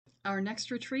Our next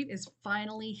retreat is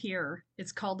finally here.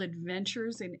 It's called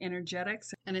Adventures in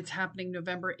Energetics, and it's happening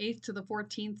November 8th to the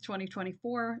 14th,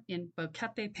 2024 in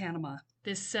Boquete, Panama.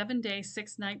 This 7-day,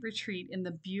 6-night retreat in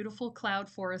the beautiful cloud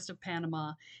forest of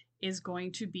Panama is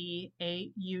going to be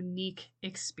a unique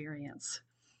experience.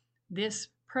 This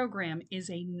program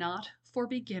is a not for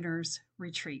beginners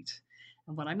retreat.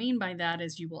 And what I mean by that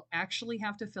is you will actually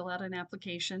have to fill out an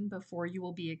application before you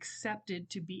will be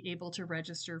accepted to be able to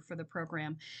register for the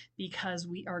program, because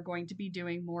we are going to be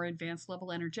doing more advanced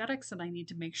level energetics, and I need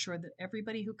to make sure that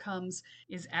everybody who comes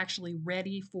is actually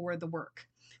ready for the work.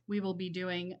 We will be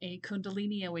doing a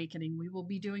Kundalini awakening. We will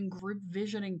be doing group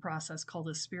visioning process called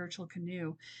a spiritual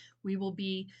canoe. We will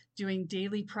be doing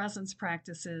daily presence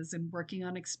practices and working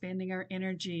on expanding our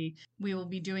energy. We will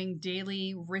be doing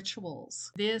daily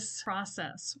rituals. This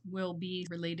process will be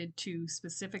related to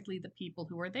specifically the people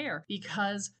who are there,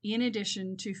 because in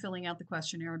addition to filling out the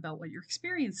questionnaire about what your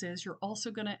experience is, you're also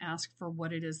going to ask for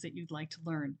what it is that you'd like to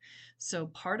learn. So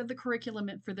part of the curriculum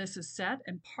for this is set,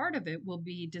 and part of it will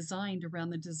be designed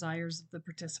around the desires of the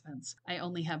participants. I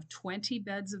only have 20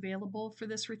 beds available for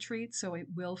this retreat, so it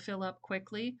will fill up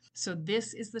quickly. So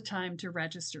this is the time to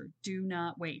register. Do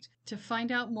not wait. To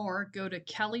find out more, go to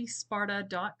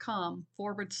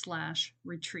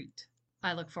kellysparta.com/retreat.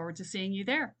 I look forward to seeing you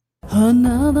there.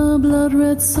 Another blood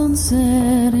red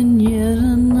sunset and yet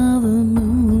another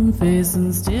moon phase,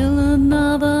 and still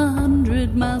another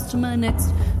 100 miles to my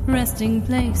next resting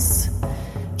place.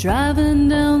 Driving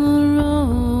down the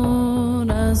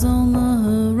road, eyes on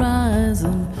the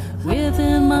horizon.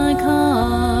 Within my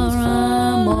car,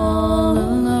 I'm all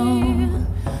alone,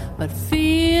 but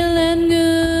feeling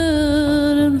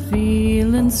good and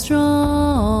feeling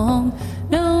strong,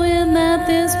 knowing that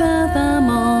this path I'm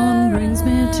on brings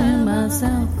me to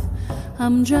myself.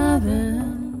 I'm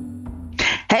driving.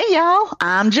 Hey y'all,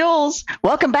 I'm Jules.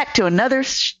 Welcome back to another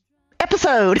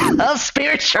episode of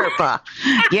Spirit Sherpa.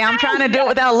 Yeah, I'm trying to do it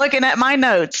without looking at my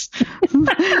notes.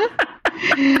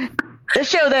 The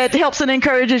show that helps and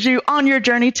encourages you on your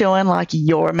journey to unlock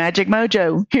your magic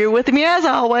mojo. Here with me, as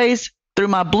always, through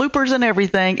my bloopers and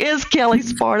everything, is Kelly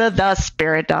Sparta, the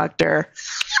Spirit Doctor.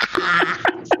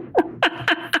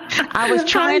 I was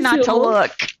trying not to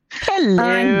look. Hello.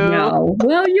 I know.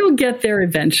 Well, you'll get there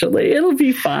eventually. It'll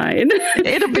be fine.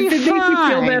 It'll be if it fine. makes you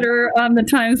feel better on the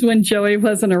times when Joey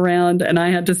wasn't around and I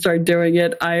had to start doing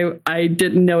it, I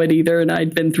didn't know it either, and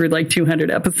I'd been through like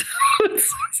 200 episodes.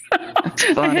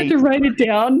 I had to write it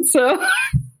down. So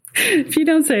if you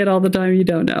don't say it all the time, you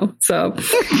don't know. So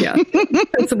yeah,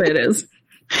 that's the way it is.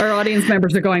 Our audience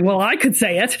members are going, well, I could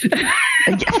say it.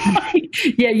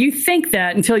 Yeah, you think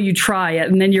that until you try it,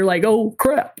 and then you're like, oh,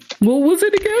 crap. What was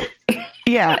it again?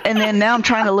 Yeah, and then now I'm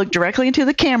trying to look directly into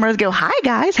the camera and go, hi,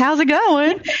 guys, how's it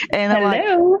going? And I'm like,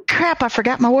 crap, I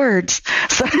forgot my words.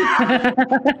 So,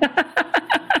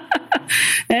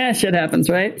 yeah, shit happens,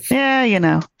 right? Yeah, you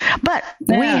know. But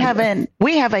we have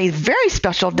a very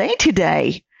special day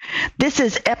today. This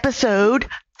is episode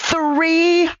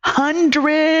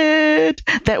 300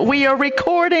 that we are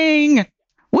recording.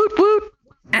 Woot woot.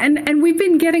 And we've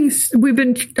been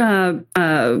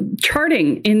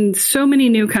charting in so many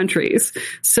new countries.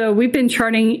 So we've been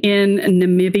charting in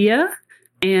Namibia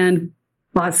and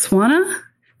Botswana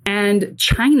and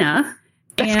China.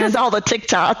 That's because all the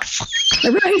TikToks.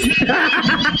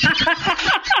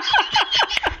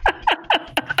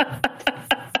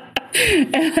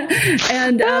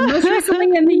 and most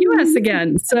recently in the U.S.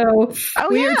 again. So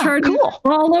we are charting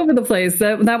all over the place.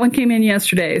 That one came in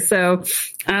yesterday. So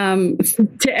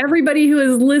to everybody who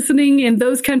is listening in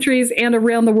those countries and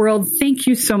around the world, thank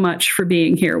you so much for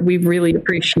being here. We really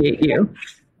appreciate you.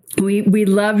 We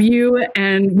love you,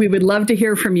 and we would love to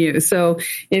hear from you. So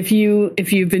if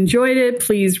you've enjoyed it,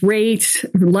 please rate,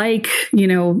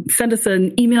 send us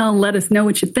an email and let us know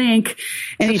what you think.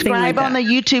 Anything Subscribe like on the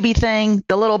YouTube thing,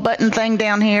 the little button thing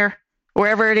down here,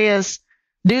 wherever it is.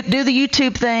 Do the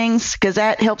YouTube things, because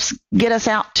that helps get us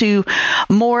out to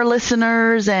more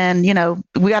listeners, and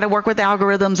we got to work with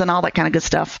algorithms and all that kind of good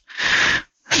stuff.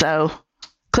 So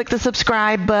click the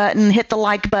subscribe button, hit the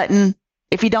like button.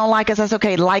 If you don't like us, that's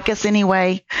okay. Like us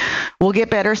anyway. We'll get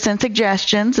better. Send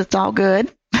suggestions. It's all good.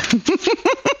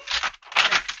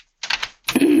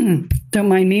 Don't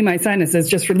mind me. My sinus is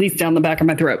just released down the back of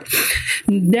my throat.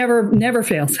 Never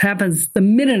fails. Happens the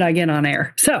minute I get on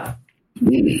air. So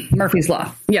Murphy's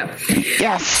Law. Yeah.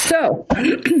 Yes. So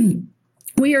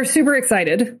we are super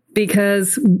excited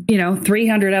because,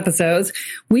 300 episodes.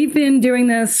 We've been doing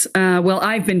this.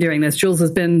 I've been doing this. Jules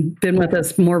has been with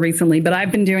us more recently, but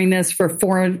I've been doing this for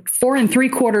 4 and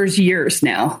 3/4 years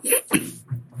now.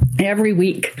 every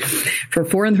week for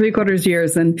 4 3/4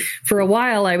 years. And for a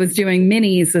while, I was doing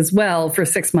minis as well for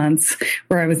 6 months,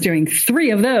 where I was doing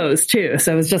 3 of those too.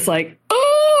 So it was just like,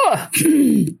 oh,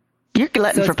 you're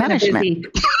glutton for punishment.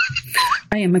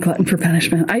 I am a glutton for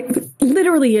punishment.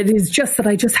 It is just that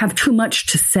I just have too much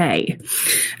to say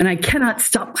and I cannot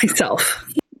stop myself.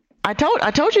 I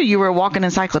told you were a walking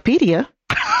encyclopedia.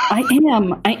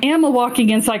 I am a walking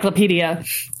encyclopedia.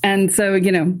 And so,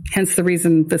 hence the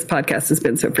reason this podcast has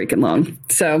been so freaking long.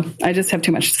 So I just have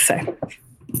too much to say.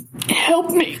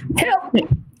 Help me.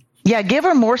 Yeah, give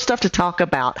her more stuff to talk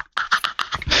about.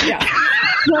 Yeah.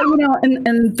 Well,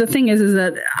 and the thing is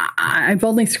that I've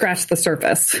only scratched the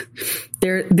surface.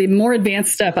 The more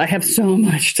advanced stuff I have so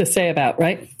much to say about,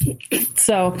 right?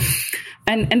 So,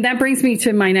 and that brings me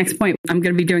to my next point. I'm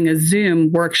going to be doing a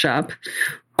Zoom workshop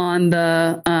on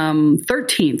the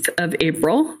 13th of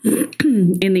April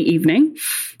in the evening.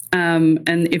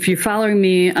 And if you're following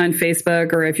me on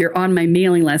Facebook, or if you're on my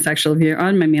mailing list,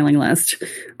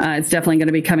 it's definitely going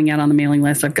to be coming out on the mailing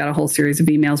list. I've got a whole series of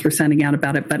emails we're sending out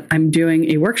about it, but I'm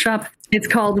doing a workshop. It's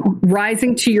called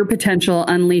Rising to Your Potential,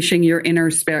 Unleashing Your Inner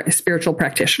Spiritual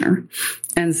Practitioner.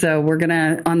 And so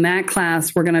on that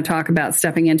class, we're going to talk about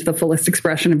stepping into the fullest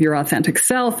expression of your authentic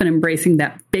self and embracing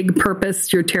that big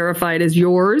purpose you're terrified is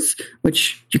yours,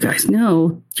 which you guys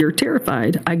know you're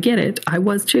terrified. I get it. I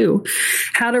was too.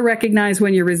 How to recognize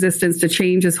when your resistance to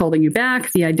change is holding you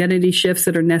back, the identity shifts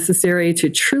that are necessary to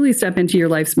truly step into your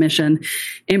life's mission,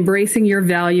 embracing your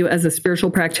value as a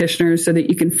spiritual practitioner so that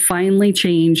you can finally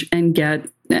change and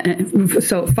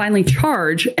finally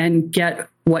charge and get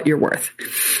what you're worth.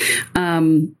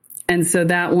 And so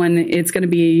that one, it's going to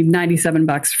be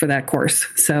 $97 for that course.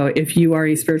 So if you are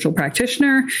a spiritual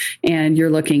practitioner and you're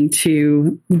looking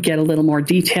to get a little more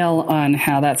detail on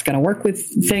how that's going to work with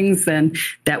things, then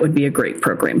that would be a great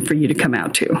program for you to come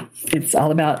out to. It's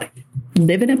all about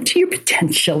living up to your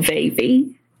potential,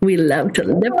 baby. We love to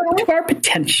live up to our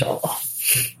potential.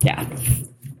 Yeah.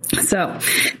 So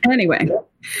anyway,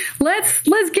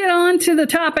 let's get on to the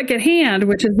topic at hand,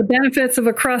 which is the benefits of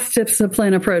a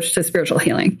cross-discipline approach to spiritual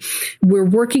healing. We're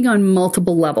working on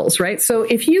multiple levels, right? So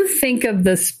if you think of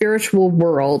the spiritual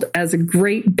world as a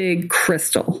great big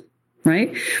crystal,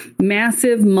 right?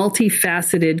 Massive,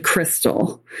 multifaceted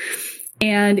crystal.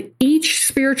 And each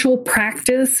spiritual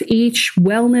practice, each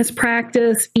wellness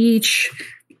practice,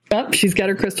 she's got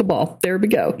her crystal ball. There we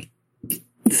go.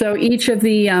 So each of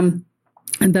the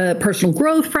personal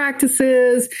growth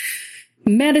practices,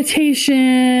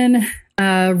 meditation,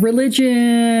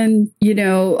 religion,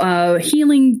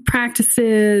 healing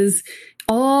practices,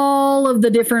 all of the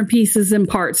different pieces and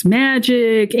parts,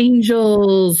 magic,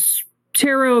 angels,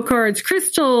 tarot cards,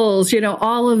 crystals,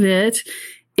 all of it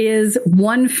is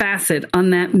one facet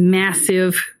on that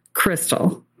massive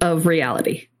crystal of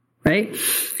reality, right?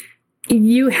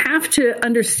 You have to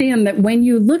understand that when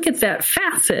you look at that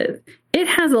facet, it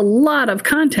has a lot of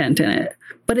content in it,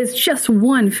 but it's just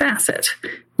one facet.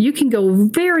 You can go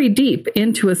very deep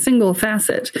into a single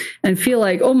facet and feel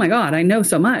like, oh my God, I know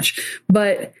so much.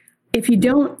 But if you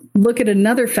don't look at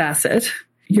another facet,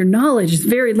 your knowledge is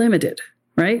very limited,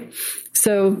 right?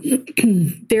 So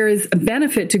there is a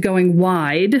benefit to going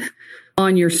wide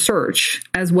on your search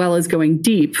as well as going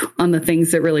deep on the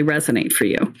things that really resonate for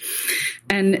you.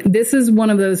 And this is one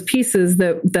of those pieces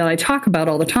that I talk about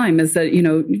all the time is that,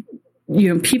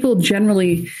 people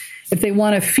generally, if they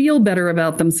want to feel better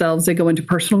about themselves, they go into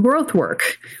personal growth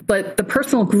work. But the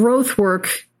personal growth work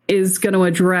is going to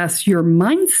address your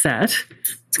mindset.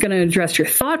 It's going to address your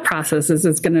thought processes.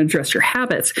 It's going to address your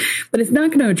habits, but it's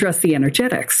not going to address the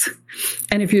energetics.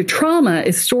 And if your trauma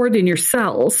is stored in your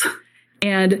cells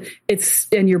and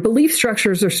your belief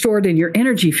structures are stored in your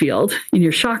energy field, in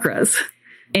your chakras,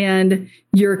 and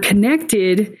you're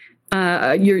connected,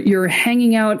 you're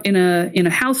hanging out in a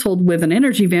household with an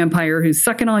energy vampire who's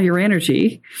sucking all your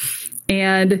energy,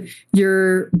 and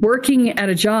you're working at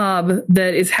a job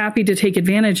that is happy to take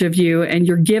advantage of you, and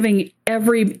you're giving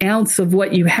every ounce of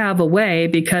what you have away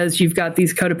because you've got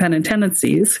these codependent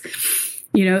tendencies,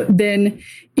 then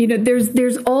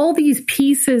there's all these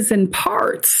pieces and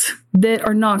parts that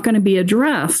are not going to be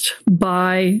addressed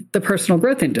by the personal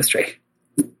growth industry.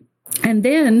 And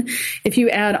then if you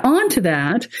add on to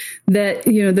that,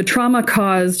 the trauma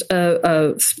caused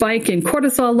a spike in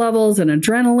cortisol levels and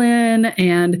adrenaline,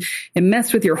 and it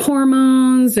messed with your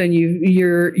hormones, and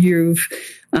you've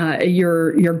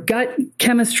Your gut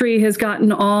chemistry has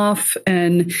gotten off,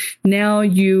 and now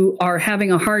you are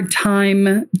having a hard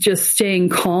time just staying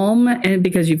calm, and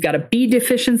because you've got a B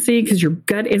deficiency because your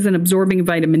gut isn't absorbing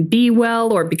vitamin B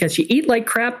well, or because you eat like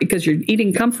crap because you're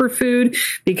eating comfort food,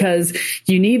 because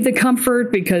you need the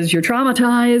comfort because you're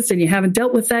traumatized and you haven't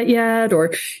dealt with that yet,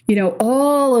 or,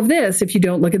 all of this. If you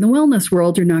don't look in the wellness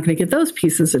world, you're not going to get those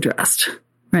pieces addressed.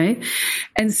 Right.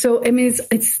 And so,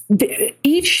 it's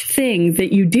each thing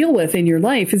that you deal with in your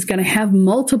life is going to have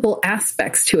multiple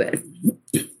aspects to it.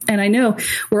 And I know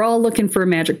we're all looking for a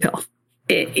magic pill.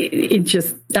 It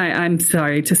just, I'm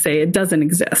sorry to say, it doesn't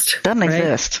exist. Doesn't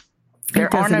exist.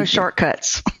 There are no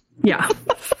shortcuts. Yeah.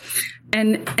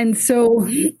 And so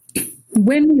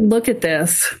when we look at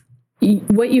this,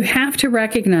 what you have to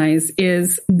recognize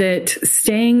is that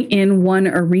staying in one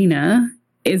arena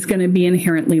is going to be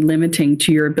inherently limiting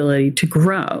to your ability to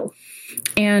grow.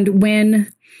 And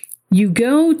when you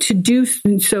go to do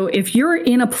so, if you're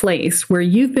in a place where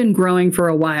you've been growing for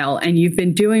a while and you've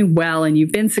been doing well and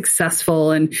you've been successful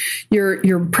and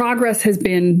your progress has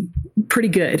been pretty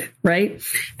good, right?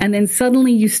 And then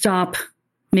suddenly you stop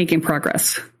making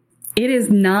progress. It is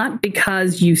not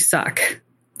because you suck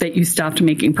that you stopped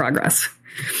making progress.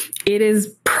 It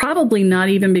is probably not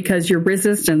even because your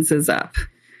resistance is up.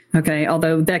 Okay.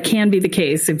 Although that can be the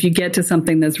case if you get to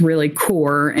something that's really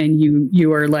core and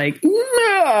you are like,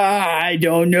 I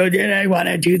don't know that I want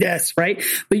to do this. Right.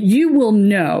 But you will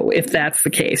know if that's the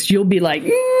case. You'll be like,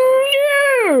 no,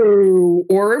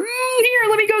 or here,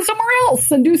 let me go somewhere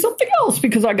else and do something else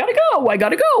because I gotta go. I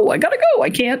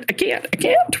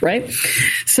can't. Right.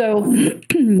 So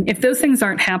if those things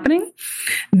aren't happening,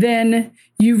 then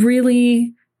you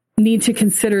really need to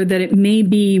consider that it may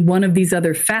be one of these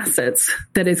other facets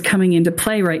that is coming into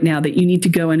play right now that you need to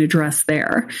go and address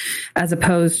there, as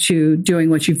opposed to doing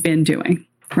what you've been doing,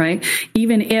 right?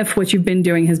 Even if what you've been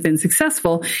doing has been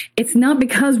successful, it's not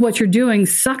because what you're doing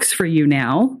sucks for you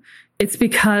now. It's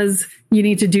because you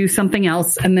need to do something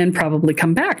else and then probably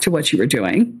come back to what you were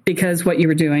doing because what you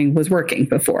were doing was working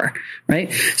before,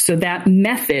 right? So that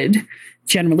method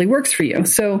generally works for you.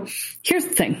 So here's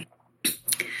the thing.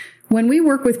 When we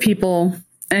work with people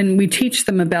and we teach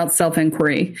them about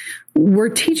self-inquiry, we're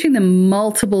teaching them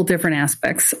multiple different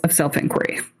aspects of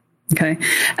self-inquiry. Okay.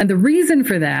 And the reason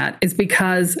for that is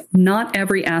because not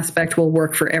every aspect will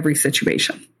work for every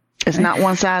situation. It's not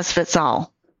one size fits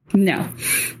all. No.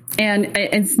 And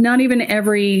it's not even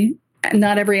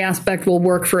not every aspect will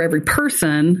work for every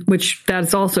person, which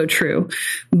that's also true.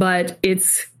 But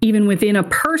it's even within a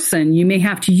person, you may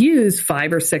have to use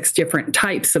 5 or 6 different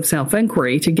types of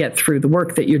self-inquiry to get through the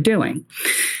work that you're doing.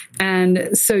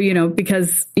 And so,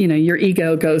 because, your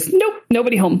ego goes, nope,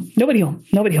 nobody home,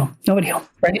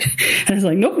 right? And it's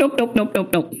like, nope.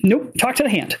 Talk to the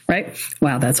hand, right?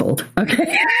 Wow, that's old.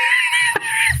 Okay.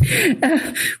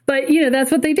 But,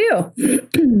 that's what they do.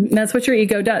 That's what your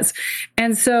ego does.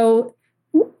 And so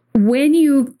when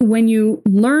you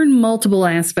learn multiple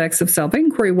aspects of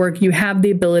self-inquiry work, you have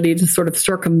the ability to sort of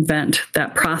circumvent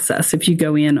that process if you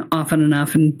go in often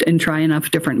enough and try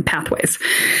enough different pathways.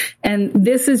 And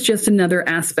this is just another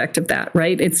aspect of that,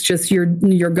 right? It's just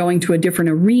you're going to a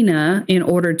different arena in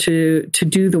order to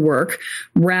do the work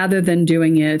rather than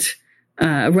doing it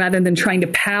rather than trying to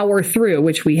power through,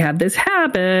 which we have this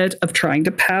habit of trying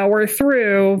to power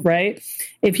through, right?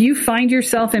 If you find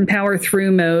yourself in power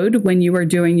through mode when you are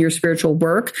doing your spiritual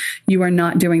work, you are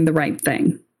not doing the right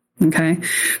thing. Okay.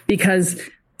 Because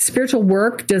spiritual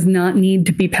work does not need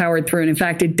to be powered through. And in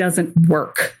fact, it doesn't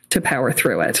work to power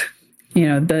through it.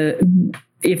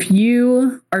 If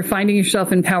you are finding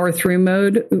yourself in power through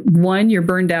mode, one, you're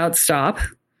burned out, stop,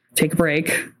 take a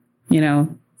break,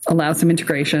 allow some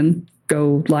integration,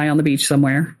 go lie on the beach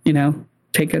somewhere,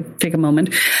 take a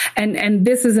moment. And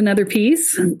this is another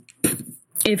piece.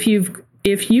 If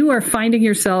you are finding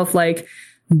yourself like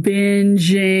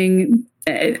binging,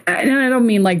 and I don't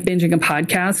mean like binging a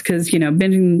podcast because,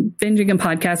 binging a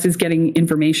podcast is getting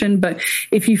information. But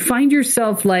if you find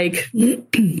yourself like,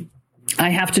 I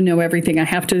have to know everything. I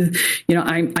have to,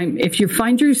 if you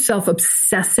find yourself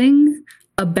obsessing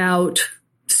about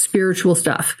spiritual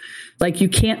stuff, like you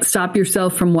can't stop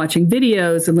yourself from watching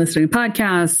videos and listening to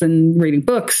podcasts and reading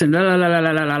books and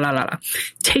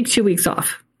take 2 weeks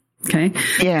off. Okay.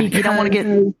 Yeah. Because you don't want to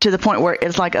get to the point where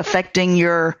it's like affecting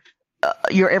your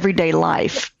everyday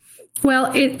life.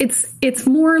 Well, it's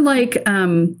more like,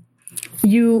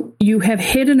 you have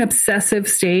hit an obsessive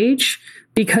stage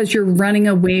because you're running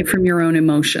away from your own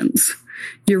emotions.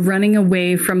 You're running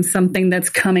away from something that's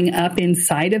coming up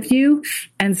inside of you.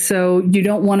 And so you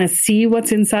don't want to see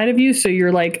what's inside of you. So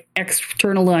you're like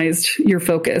externalized your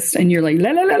focus and you're like,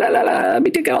 la, la, la, la, la, la, let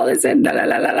me take all this in. La, la,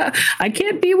 la, la, la. I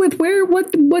can't be with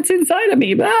what's inside of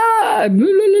me. Ah, la,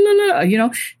 la, la, la.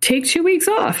 Take 2 weeks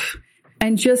off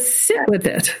and just sit with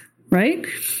it. Right.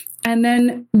 And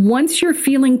then once you're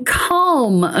feeling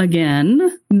calm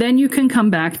again, then you can come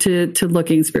back to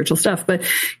looking at spiritual stuff. But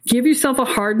give yourself a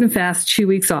hard and fast 2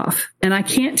 weeks off. And I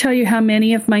can't tell you how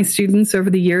many of my students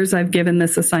over the years I've given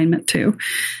this assignment to.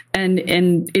 And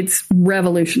it's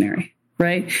revolutionary,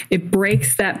 right? It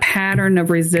breaks that pattern of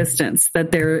resistance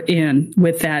that they're in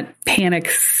with that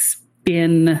panic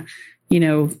spin,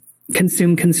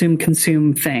 consume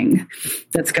thing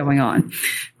that's going on.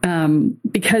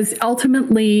 Because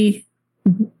ultimately,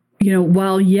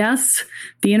 while yes,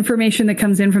 the information that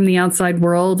comes in from the outside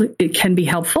world, it can be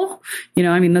helpful.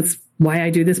 That's why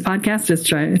I do this podcast, is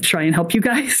try and help you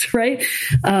guys, right?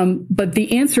 But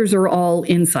the answers are all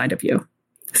inside of you.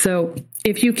 So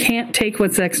if you can't take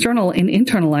what's external and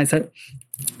internalize it,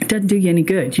 it doesn't do you any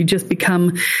good. You just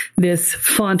become this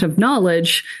font of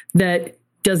knowledge that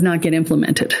does not get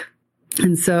implemented.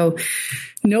 And so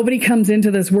nobody comes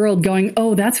into this world going,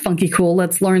 oh, that's funky cool.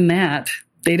 Let's learn that.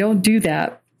 They don't do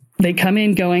that. They come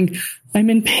in going, I'm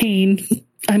in pain.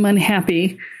 I'm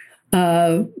unhappy.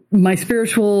 My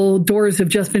spiritual doors have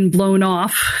just been blown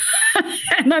off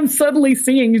and I'm suddenly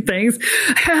seeing things.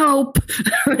 Help,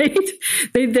 right?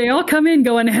 They all come in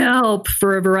going, help,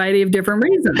 for a variety of different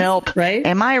reasons. Help. Right?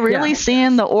 Am I really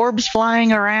seeing the orbs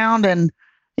flying around and,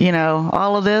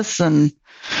 all of this? And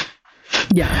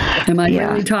yeah. Am I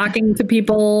really talking to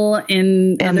people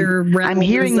in other realms? I'm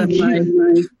hearing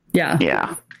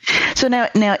Yeah. So now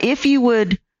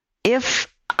if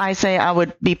I say I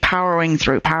would be powering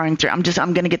through, I'm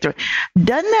going to get through it.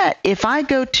 Doesn't that, if I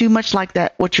go too much like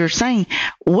that, what you're saying,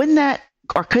 couldn't that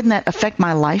affect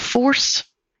my life force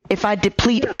if I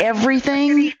deplete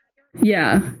everything?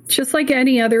 Yeah. Just like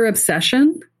any other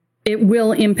obsession, it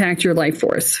will impact your life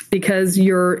force because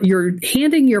you're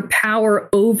handing your power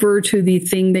over to the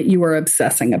thing that you are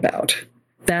obsessing about.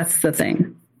 That's the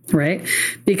thing, right?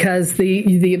 Because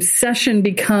the obsession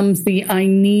becomes I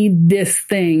need this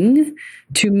thing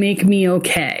to make me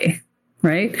okay,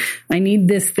 right? I need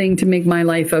this thing to make my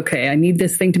life okay. I need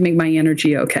this thing to make my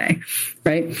energy okay,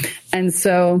 right? And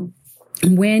so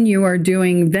when you are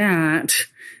doing that,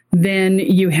 then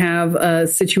you have a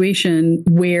situation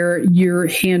where you're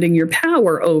handing your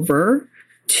power over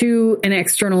to an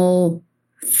external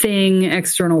thing,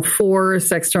 external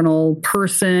force, external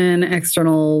person,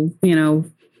 external,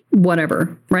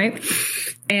 whatever, right?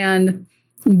 And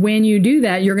when you do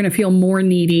that, you're going to feel more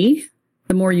needy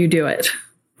the more you do it,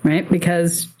 right?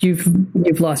 Because you've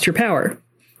lost your power.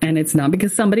 And it's not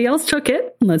because somebody else took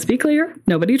it. Let's be clear.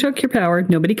 Nobody took your power.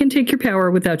 Nobody can take your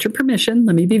power without your permission.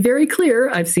 Let me be very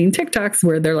clear. I've seen TikToks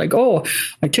where they're like, oh,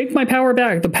 I take my power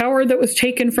back. The power that was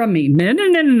taken from me.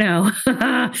 No.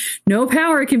 No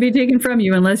power can be taken from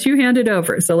you unless you hand it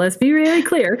over. So let's be really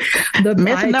clear.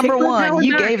 Myth number one,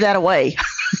 you gave that away.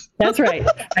 That's right.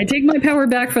 I take my power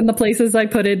back from the places I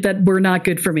put it that were not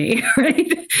good for me,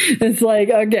 right? It's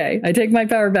like, okay, I take my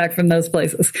power back from those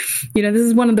places. This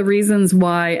is one of the reasons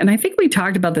why, and I think we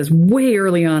talked about this way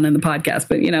early on in the podcast,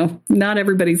 but not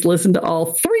everybody's listened to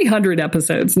all 300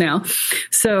 episodes now.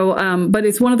 So, but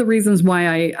it's one of the reasons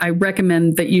why I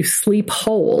recommend that you sleep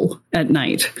whole at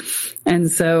night.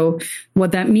 And so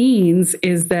what that means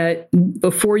is that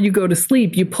before you go to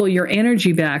sleep, you pull your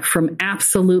energy back from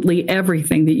absolutely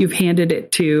everything that you've handed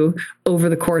it to over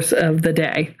the course of the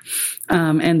day.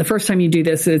 And the first time you do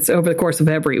this, it's over the course of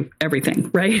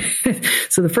everything, right?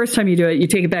 So the first time you do it, you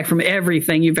take it back from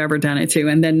everything you've ever done it to.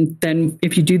 And then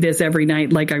if you do this every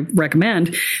night, like I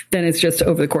recommend, then it's just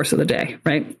over the course of the day,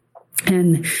 right?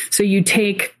 And so you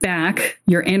take back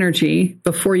your energy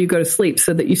before you go to sleep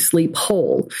so that you sleep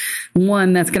whole.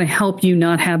 One, that's going to help you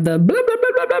not have the blah, blah,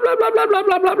 blah, blah, blah, blah, blah, blah,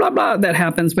 blah, blah, blah, blah, that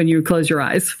happens when you close your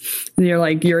eyes. And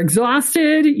you're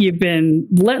exhausted. You've been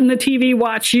letting the TV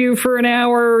watch you for an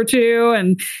hour or two.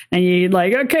 And you're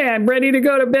like, okay, I'm ready to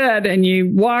go to bed. And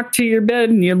you walk to your bed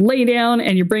and you lay down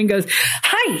and your brain goes,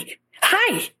 hi.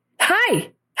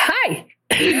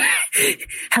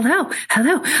 Hello.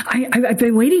 I've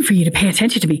been waiting for you to pay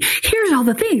attention to me. Here's all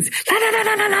the things.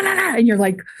 And you're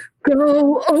like,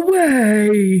 go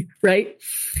away, right?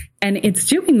 And it's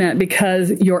doing that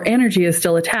because your energy is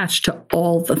still attached to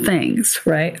all the things,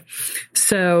 right?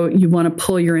 So you want to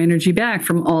pull your energy back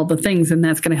from all the things, and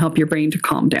that's going to help your brain to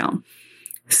calm down.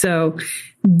 So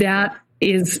that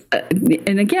is,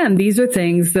 and again, these are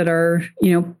things that are,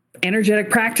 energetic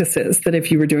practices that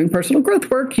if you were doing personal growth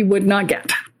work, you would not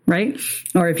get, right?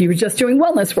 Or if you were just doing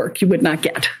wellness work, you would not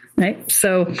get, right?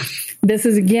 So this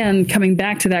is, again, coming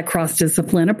back to that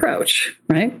cross-discipline approach,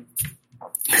 right?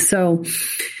 So,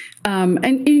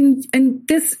 and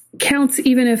this counts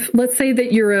even if, let's say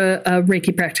that you're a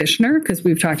Reiki practitioner, because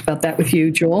we've talked about that with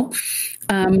you, Jewel.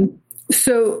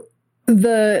 So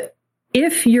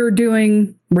if you're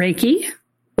doing Reiki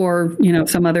or,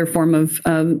 some other form of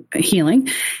healing,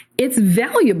 it's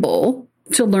valuable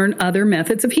to learn other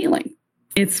methods of healing.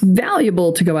 It's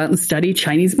valuable to go out and study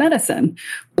Chinese medicine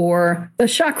or the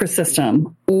chakra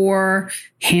system or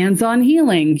hands-on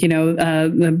healing,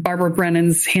 the Barbara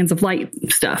Brennan's Hands of Light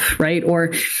stuff, right?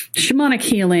 Or shamanic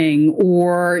healing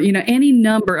or, any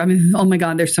number. I mean, oh my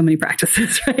God, there's so many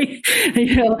practices, right?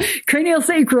 Cranial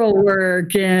sacral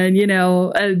work and,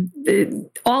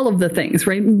 all of the things,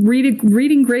 right?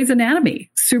 Reading Grey's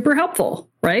Anatomy, super helpful,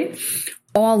 right?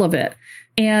 All of it.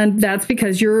 And that's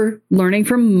because you're learning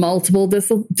from multiple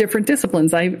different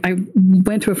disciplines. I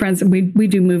went to a friend's, we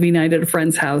do movie night at a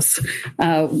friend's house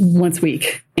once a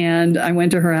week. And I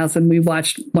went to her house and we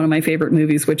watched one of my favorite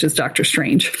movies, which is Doctor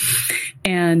Strange.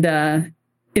 And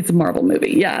it's a Marvel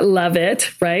movie. Yeah, I love it,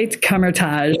 right?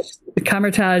 Kamar-Taj.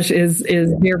 Kamar-Taj is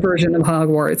their version of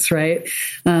Hogwarts, right?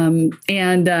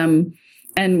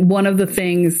 And one of the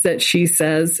things that she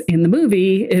says in the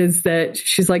movie is that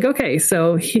she's like, okay,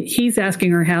 so he's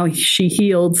asking her how she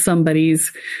healed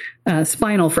somebody's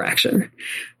spinal fracture.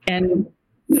 And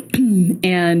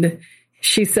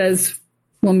she says,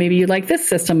 well, maybe you like this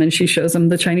system. And she shows him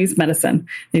the Chinese medicine. And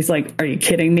he's like, are you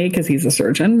kidding me? Because he's a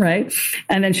surgeon, right?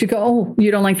 And then she go, oh,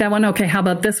 you don't like that one? Okay, how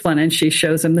about this one? And she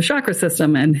shows him the chakra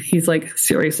system. And he's like,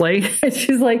 seriously? And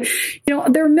she's like, there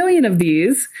are a million of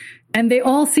these. And they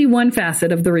all see one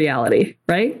facet of the reality,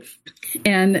 right?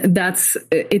 And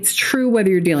it's true whether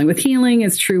you're dealing with healing,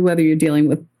 it's true whether you're dealing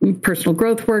with personal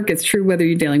growth work, it's true whether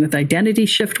you're dealing with identity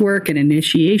shift work and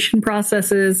initiation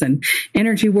processes and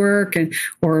energy work,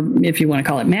 or if you want to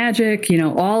call it magic,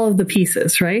 all of the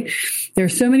pieces, right?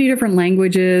 There's so many different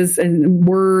languages and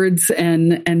words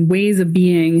and ways of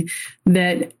being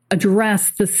that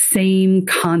address the same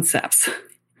concepts.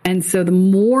 And so the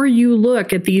more you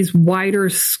look at these wider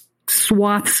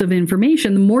swaths of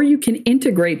information, the more you can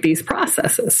integrate these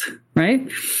processes,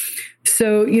 right?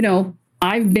 So,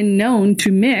 I've been known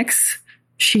to mix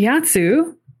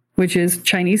shiatsu, which is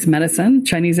Chinese medicine,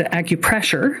 Chinese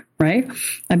acupressure, right?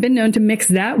 I've been known to mix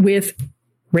that with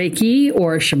Reiki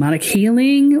or shamanic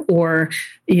healing or,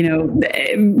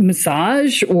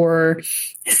 massage or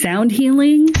sound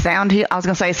healing. I was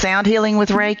going to say sound healing with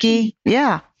Reiki.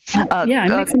 Yeah. I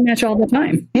mix and match all the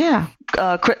time. Yeah.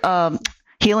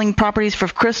 Healing properties for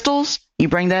crystals. You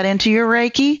bring that into your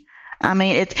Reiki. I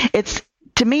mean, it's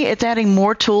to me, it's adding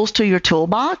more tools to your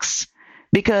toolbox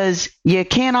because you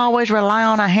can't always rely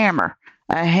on a hammer.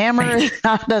 A hammer is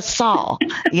not a saw,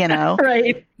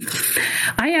 Right.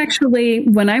 I actually,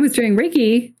 when I was doing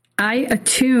Reiki, I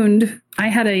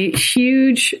had a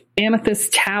huge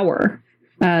amethyst tower.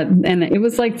 And it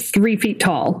was like 3 feet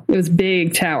tall. It was a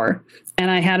big tower. And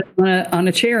I had it on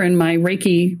a chair in my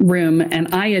Reiki room,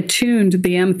 and I attuned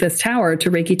the amethyst tower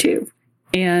to Reiki 2.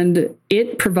 And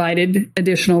it provided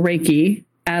additional Reiki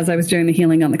as I was doing the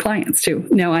healing on the clients too.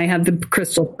 Now I had the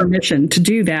crystal permission to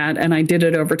do that, and I did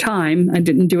it over time. I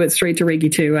didn't do it straight to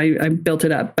Reiki 2. I built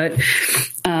it up, but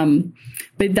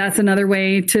that's another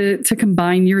way to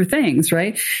combine your things,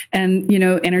 right? And,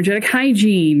 energetic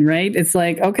hygiene, right? It's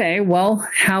like, okay, well,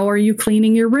 how are you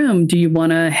cleaning your room? Do you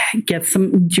want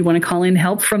to call in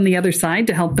help from the other side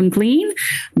to help them clean?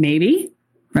 Maybe,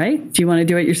 right? Do you want to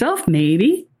do it yourself?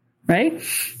 Maybe, right?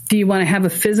 Do you want to have a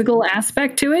physical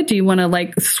aspect to it? Do you want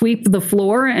to sweep the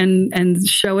floor and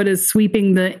show it as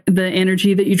sweeping the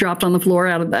energy that you dropped on the floor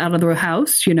out of the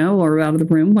house, or out of the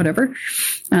room, whatever?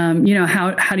 How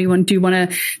do you want? Do you want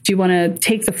to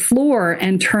take the floor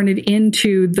and turn it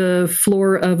into the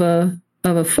floor of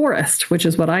a forest, which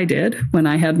is what I did when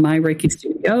I had my Reiki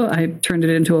studio. I turned it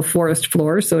into a forest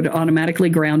floor, so it automatically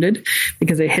grounded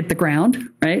because it hit the ground,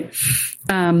 right?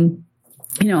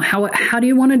 How do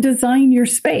you want to design your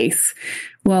space?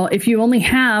 Well, if you only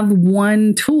have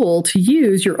one tool to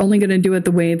use, you're only going to do it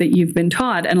the way that you've been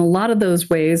taught. And a lot of those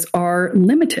ways are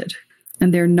limited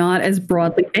and they're not as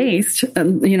broadly based.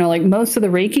 Like most of the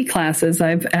Reiki classes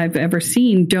I've ever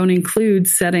seen don't include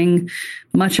setting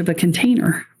much of a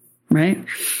container, right?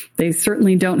 They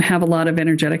certainly don't have a lot of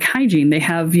energetic hygiene. They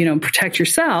have, protect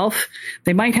yourself.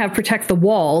 They might have protect the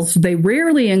walls. They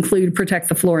rarely include protect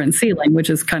the floor and ceiling, which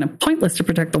is kind of pointless to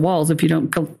protect the walls if you don't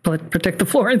protect the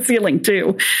floor and ceiling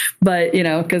too. But,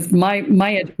 because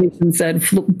my education said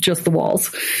just the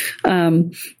walls.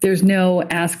 There's no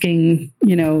asking,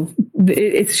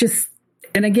 it's just,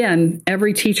 and again,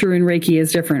 every teacher in Reiki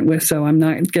is different, so I'm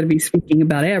not going to be speaking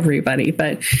about everybody,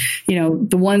 but,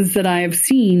 the ones that I have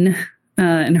seen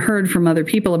and heard from other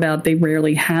people about, they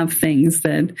rarely have things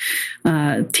that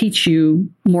teach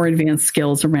you more advanced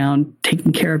skills around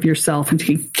taking care of yourself and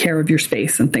taking care of your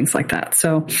space and things like that.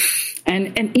 So,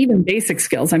 and even basic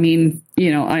skills. I mean,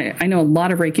 I know a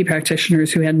lot of Reiki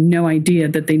practitioners who had no idea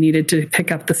that they needed to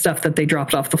pick up the stuff that they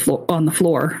dropped off the floor on the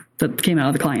floor that came out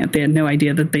of the client. They had no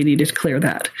idea that they needed to clear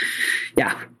that.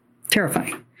 Yeah.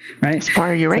 Terrifying. Right. It's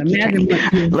part of your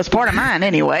Reiki. It's part of mine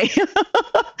anyway.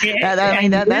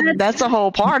 That's the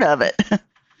whole part of it.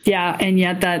 Yeah. And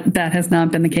yet that has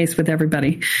not been the case with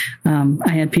everybody.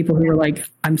 I had people who were like,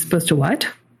 I'm supposed to what?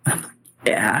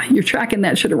 Yeah, you're tracking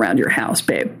that shit around your house,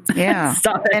 babe. Yeah.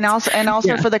 Stop it. And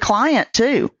also for the client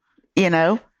too, they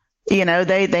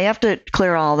have to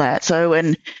clear all that. So,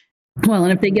 and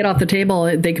if they get off the table,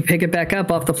 they could pick it back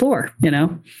up off the floor,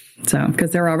 so, because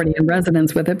they're already in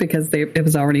resonance with it because it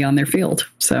was already on their field.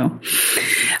 So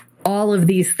all of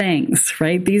these things,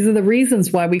 right? These are the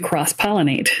reasons why we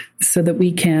cross-pollinate, so that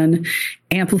we can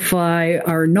amplify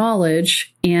our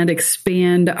knowledge and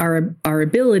expand our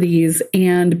abilities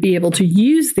and be able to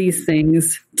use these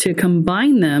things to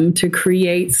combine them to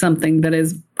create something that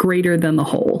is greater than the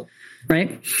whole,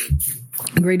 right?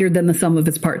 Greater than the sum of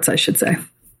its parts, I should say.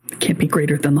 It can't be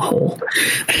greater than the whole.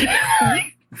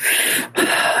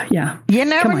 Yeah. You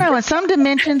never know. In some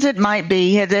dimensions, it might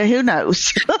be. Who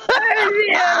knows?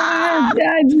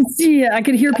 I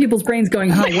could hear people's brains going,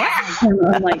 huh, what?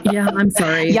 And I'm like, yeah, I'm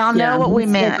sorry. Y'all know what we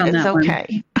meant. It's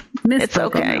okay. It's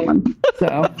okay.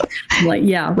 So I'm like,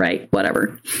 yeah, right.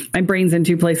 Whatever. My brain's in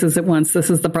two places at once. This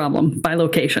is the problem. By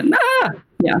location.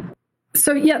 Yeah.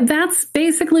 So yeah, that's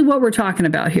basically what we're talking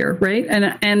about here, right?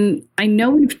 And I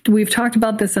know we've talked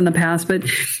about this in the past, but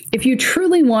if you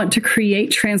truly want to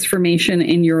create transformation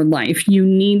in your life, you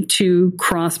need to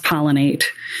cross-pollinate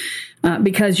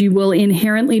because you will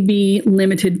inherently be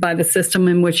limited by the system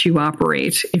in which you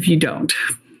operate if you don't.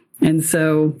 And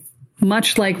so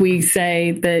much like we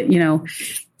say that,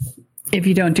 if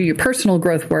you don't do your personal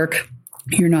growth work,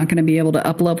 you're not going to be able to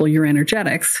up-level your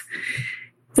energetics.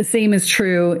 The same is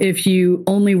true if you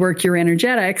only work your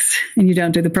energetics and you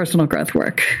don't do the personal growth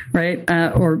work, right?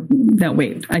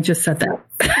 I just said that.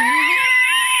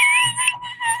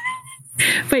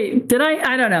 Wait, did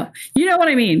I? I don't know. You know what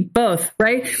I mean? Both,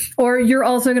 right? Or you're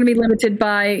also going to be limited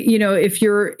by, if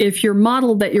your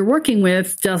model that you're working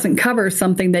with doesn't cover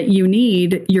something that you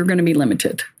need, you're going to be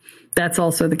limited. That's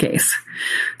also the case.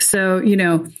 So,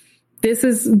 this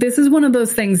is one of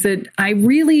those things that I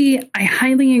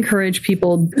highly encourage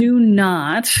people, do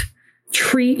not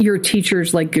treat your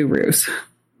teachers like gurus.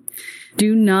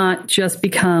 Do not just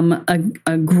become a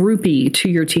groupie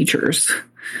to your teachers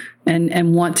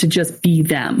and want to just be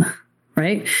them,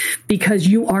 right? Because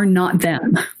you are not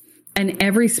them. And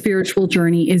every spiritual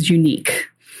journey is unique.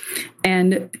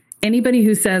 And anybody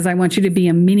who says, I want you to be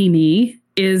a mini me,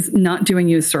 is not doing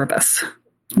you a service.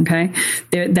 Okay.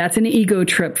 That's an ego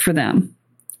trip for them.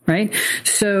 Right.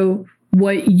 So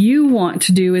what you want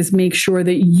to do is make sure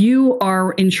that you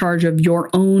are in charge of your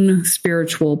own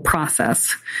spiritual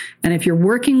process. And if you're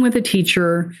working with a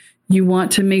teacher, you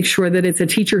want to make sure that it's a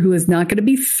teacher who is not going to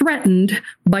be threatened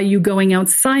by you going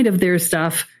outside of their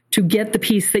stuff to get the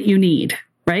piece that you need.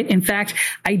 Right. In fact,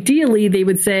 ideally, they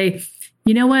would say,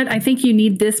 you know what? I think you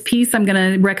need this piece. I'm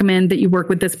going to recommend that you work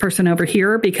with this person over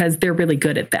here because they're really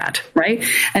good at that, right?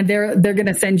 And they're going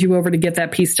to send you over to get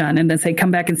that piece done and then say,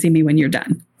 come back and see me when you're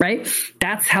done, right?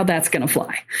 That's how that's going to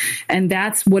fly. And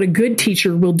that's what a good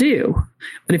teacher will do.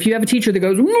 But if you have a teacher that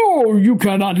goes, no, you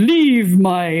cannot leave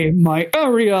my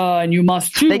area and you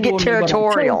must do they get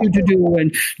territorial. What I told you to do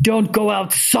and don't go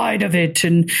outside of it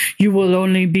and you will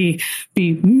only be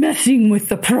messing with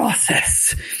the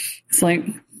process. It's like,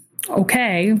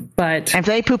 okay, but if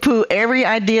they poo-poo every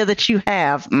idea that you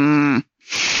have, right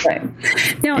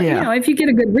now, if you get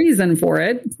a good reason for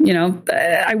it,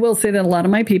 I will say that a lot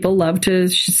of my people love to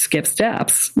skip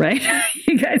steps, right?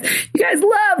 you guys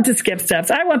love to skip steps.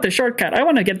 I want the shortcut. I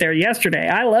want to get there yesterday.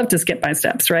 I love to skip my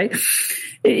steps, right?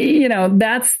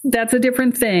 That's a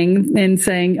different thing than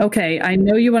saying, okay, I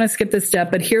know you want to skip this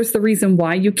step, but here's the reason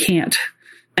why you can't.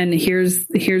 And here's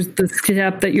the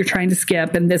step that you're trying to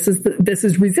skip. And this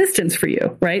is resistance for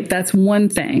you, right? That's one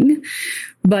thing.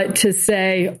 But to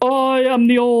say, I am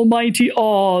the almighty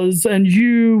Oz and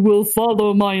you will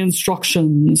follow my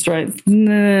instructions, right?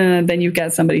 Nah, then you've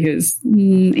got somebody who's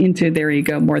into their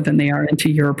ego more than they are into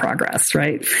your progress,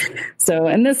 right? So,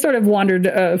 and this sort of wandered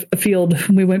afield.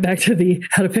 We went back to the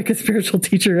How to Pick a Spiritual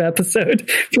Teacher episode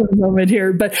for a moment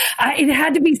here, but it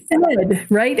had to be said,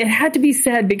 right? It had to be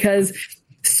said because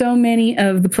so many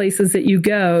of the places that you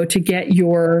go to get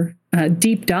your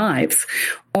deep dives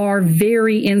are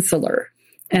very insular.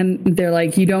 And they're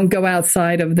like, you don't go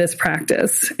outside of this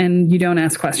practice and you don't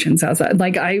ask questions outside.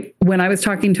 Like when I was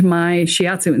talking to my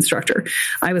shiatsu instructor,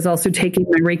 I was also taking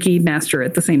my Reiki master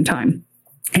at the same time.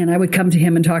 And I would come to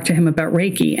him and talk to him about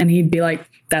Reiki and he'd be like,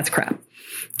 that's crap.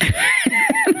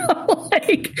 I'm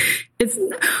like,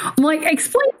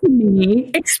 explain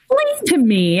to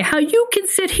me how you can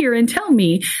sit here and tell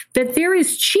me that there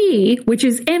is chi, which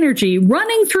is energy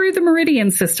running through the meridian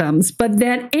systems, but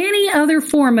that any other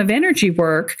form of energy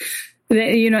work that,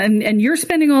 and you're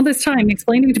spending all this time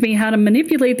explaining to me how to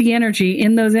manipulate the energy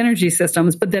in those energy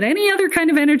systems, but that any other kind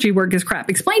of energy work is crap.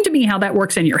 Explain to me how that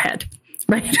works in your head.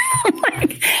 Right?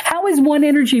 Like, how is one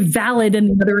energy valid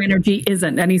and the other energy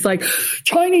isn't? And he's like,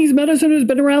 Chinese medicine has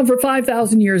been around for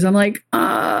 5,000 years. I'm like,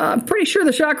 I'm pretty sure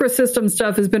the chakra system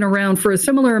stuff has been around for a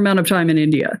similar amount of time in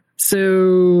India.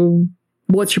 So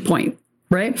what's your point?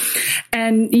 Right?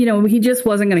 And, he just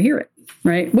wasn't going to hear it.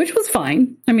 Right. Which was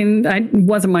fine. I mean, it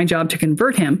wasn't my job to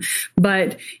convert him,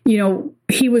 but,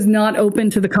 he was not open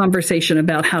to the conversation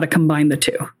about how to combine the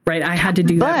two. Right. I had to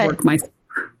do that work myself.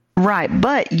 Right.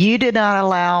 But you did not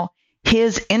allow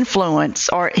his influence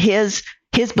or his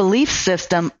belief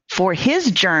system for his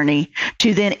journey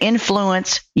to then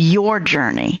influence your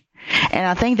journey. And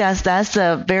I think that's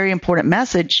a very important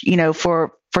message,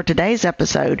 for today's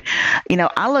episode.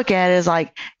 I look at it as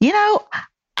like,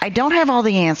 I don't have all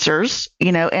the answers,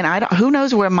 and who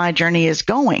knows where my journey is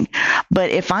going. But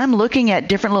if I'm looking at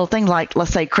different little things like,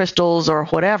 let's say crystals or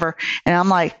whatever, and I'm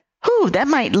like, that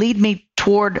might lead me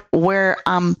toward where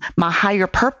my higher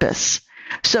purpose.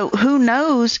 So who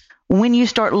knows when you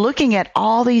start looking at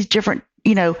all these different,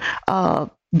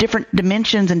 different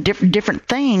dimensions and different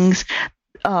things,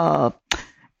 and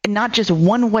not just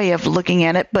one way of looking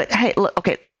at it, but hey,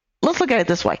 okay, let's look at it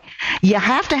this way. You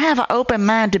have to have an open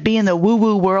mind to be in the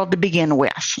woo-woo world to begin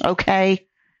with. Okay.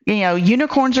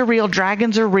 Unicorns are real.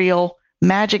 Dragons are real.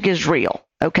 Magic is real.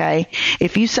 Okay.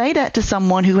 If you say that to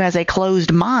someone who has a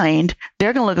closed mind,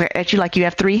 they're going to look at you like you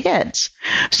have three heads.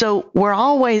 So we're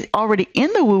always already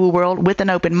in the woo-woo world with an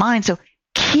open mind. So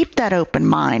keep that open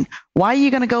mind. Why are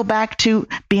you going to go back to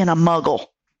being a muggle?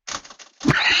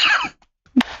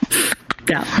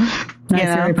 Yeah. Nice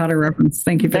Harry Potter reference.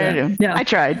 Thank you for that. Yeah. I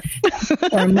tried.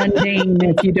 Or mundane.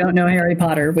 If you don't know Harry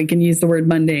Potter, we can use the word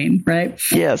mundane, right?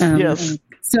 Yes. Yes.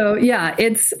 So yeah,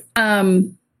 it's,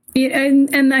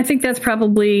 and I think that's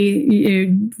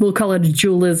probably, we'll call it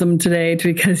dualism today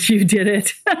because you did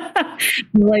it.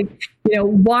 Like,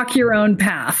 walk your own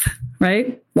path,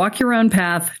 right? Walk your own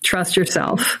path, trust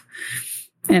yourself.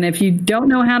 And if you don't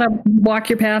know how to walk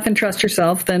your path and trust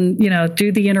yourself, then,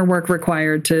 do the inner work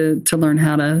required to learn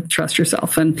how to trust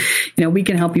yourself. And, we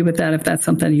can help you with that if that's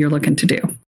something you're looking to do.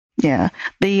 Yeah.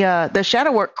 The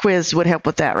shadow work quiz would help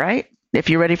with that, right? If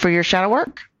you're ready for your shadow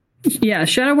work. Yeah,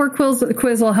 shadow work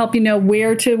quiz will help you know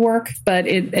where to work, but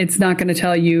it's not going to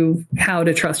tell you how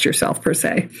to trust yourself per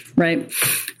se, right?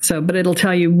 So, but it'll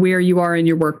tell you where you are in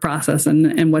your work process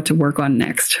and what to work on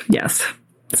next. Yes.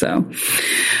 So,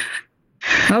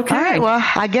 okay. All right. Well,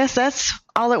 I guess that's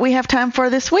all that we have time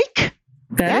for this week.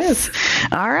 That is.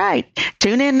 All right.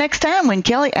 Tune in next time when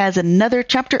Kelly adds another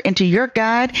chapter into your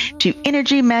guide to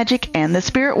energy, magic, and the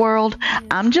spirit world.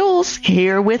 I'm Jules,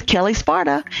 here with Kelly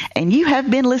Sparta, and you have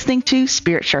been listening to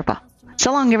Spirit Sherpa.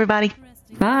 So long, everybody.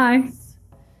 Bye.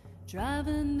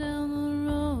 Driving down the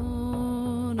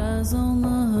road, eyes on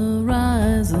the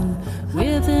horizon.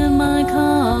 Within my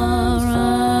car,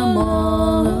 I'm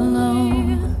all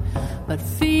alone, but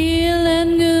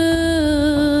feeling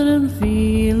good and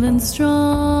feeling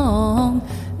strong,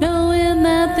 knowing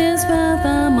that this path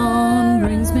I'm on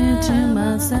brings me to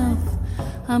myself.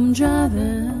 I'm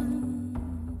driving,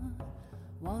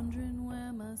 wondering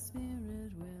where my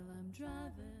spirit will. I'm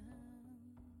driving.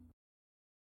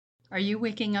 Are you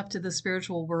waking up to the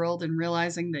spiritual world and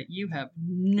realizing that you have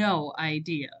no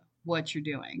idea what you're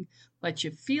doing, but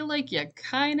you feel like you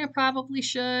kind of probably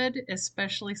should,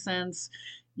 especially since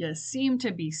You seem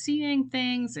to be seeing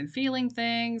things and feeling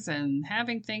things and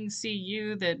having things see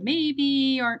you that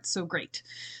maybe aren't so great,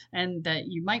 and that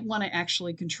you might want to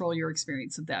actually control your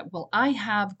experience of that. Well, I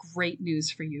have great news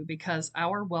for you, because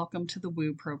our Welcome to the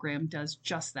Woo program does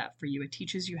just that for you. It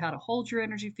teaches you how to hold your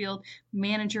energy field,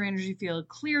 manage your energy field,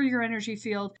 clear your energy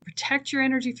field, protect your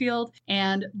energy field,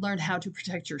 and learn how to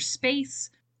protect your space.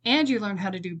 And you learn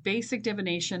how to do basic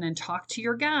divination and talk to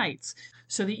your guides,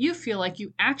 so that you feel like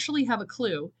you actually have a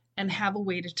clue and have a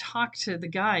way to talk to the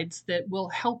guides that will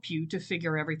help you to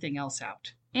figure everything else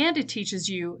out. And it teaches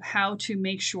you how to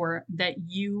make sure that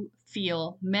you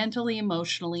feel mentally,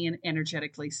 emotionally, and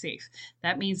energetically safe.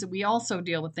 That means that we also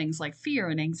deal with things like fear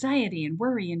and anxiety and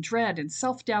worry and dread and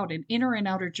self-doubt and inner and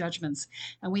outer judgments.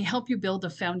 And we help you build a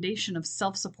foundation of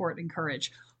self-support and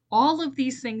courage. All of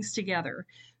these things together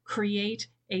create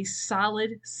a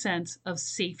solid sense of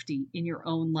safety in your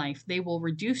own life. They will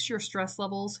reduce your stress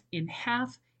levels in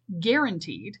half,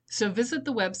 guaranteed. So visit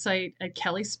the website at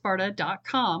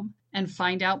kellysparta.com and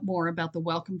find out more about the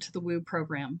Welcome to the Woo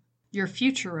program. Your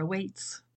future awaits.